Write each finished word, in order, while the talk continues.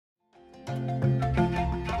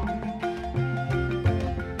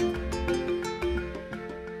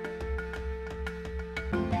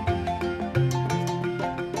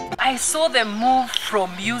I saw them move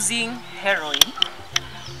from using heroin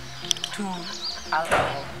to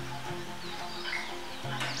alcohol.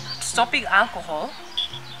 Stopping alcohol,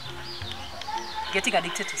 getting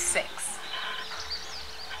addicted to sex.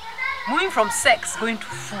 Moving from sex, going to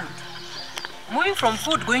food. Moving from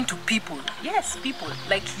food, going to people. Yes, people.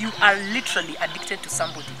 Like you are literally addicted to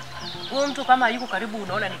somebody. Mtu kama yuko karibu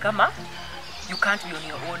unaona ni kama you can't be on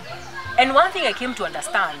your own. And one thing I came to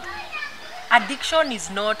understand, addiction is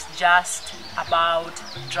not just about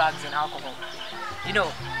drugs and alcohol. You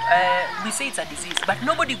know, we say it's a disease, but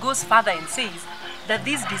nobody goes further and says that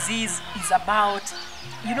this disease is about,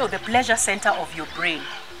 you know, the pleasure center of your brain.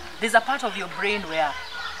 There's a part of your brain where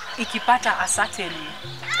ikipata a certain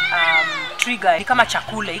trigger, ni kama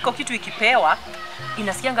chakula, iko kitu ikipewa,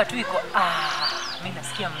 inasikianga tu iko, mimi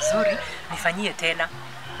nasikia mzuri, nifanyie tena.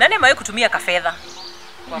 Nani amewahi kutumia kafedha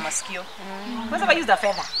kwa masikio? Who's ever used a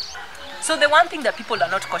feather? So the one thing that people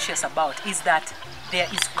are not cautious about is that there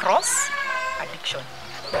is cross addiction,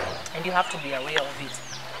 and you have to be aware of it.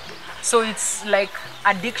 So it's like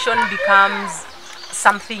addiction becomes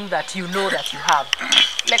something that you know that you have.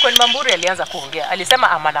 Like when Mamburi alianza kuongea,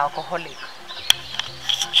 alisema I'm an alcoholic.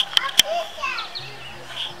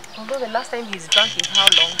 Although the last time he's drunk is how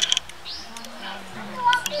long?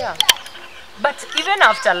 Yeah. But even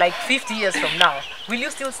after like 50 years from now, will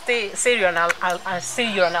you still say you're an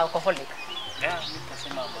alcoholic? Yeah.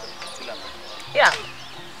 Yeah.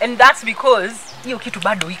 And that's because hiyo kitu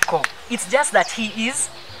bado iko. It's just that he is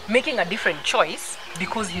making a different choice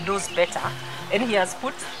because he knows better and he has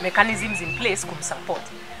put mechanisms in place kumsupport.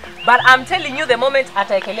 But I'm telling you, the moment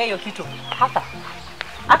ataekelea hiyo kitu, hata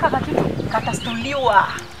aka kitu katastuliwa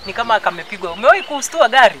ni kama kamepigwa. Umewahi kustua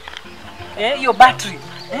gari? Hiyo battery.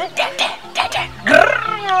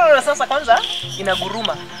 Sasa kwanza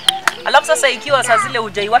inaguruma. Alafu sasa ikiwa saa zile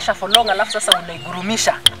hujaiwasha for long, alafu sasa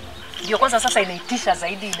unaigurumisha. Ndio kwanza sasa inaitisha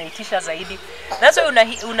zaidi. That's why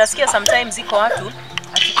unasikia sometimes iko watu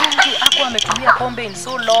ati ako ametumia pombe in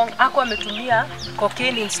so long, ako ametumia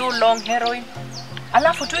cocaine in so long, heroin.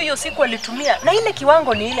 Alafu tu hiyo siku alitumia na ile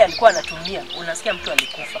kiwango ni ile alikuwa anatumia, unasikia mtu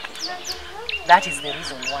alikufa. That is the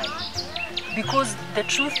reason why. Because the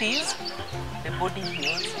truth is, the body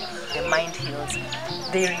heals, the mind heals,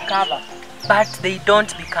 they recover, but they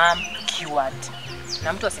don't become cured.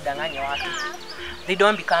 Na mtu asidanganye watu. They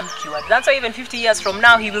don't become cured. That's why even 50 years from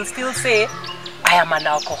now, he will still say, I am an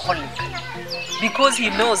alcoholic. Because he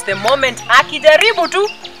knows the moment akijaribu tu,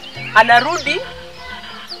 anarudi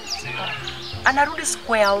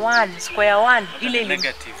square one.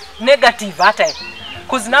 Negative hata.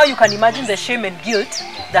 Because now you can imagine the shame and guilt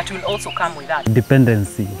that will also come with that.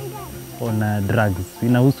 Dependency on drugs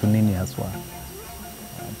inahusu nini haswa?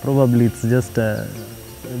 Probably it's just a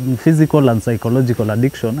physical and psychological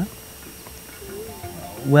addiction,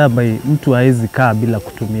 whereby mtu hawezi kaa bila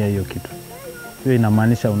kutumia hiyo kitu. Hiyo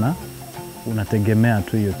inamaanisha unategemea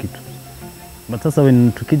tu hiyo kitu. But sasa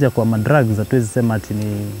when tukija kwa madrugs hatuwezi sema ati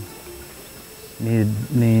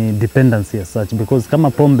ni dependency as such, because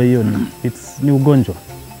kama pombe hiyo ni ugonjwa.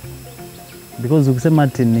 Because ukisema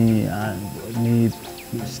ati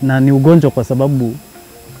ni ugonjwa kwa sababu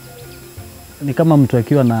ni kama mtu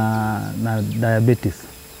akiwa na diabetes.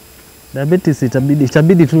 Diabetes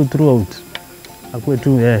itabidi tu throughout akue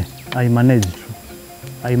tu I manage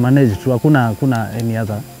tu. Hakuna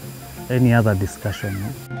any other discussion.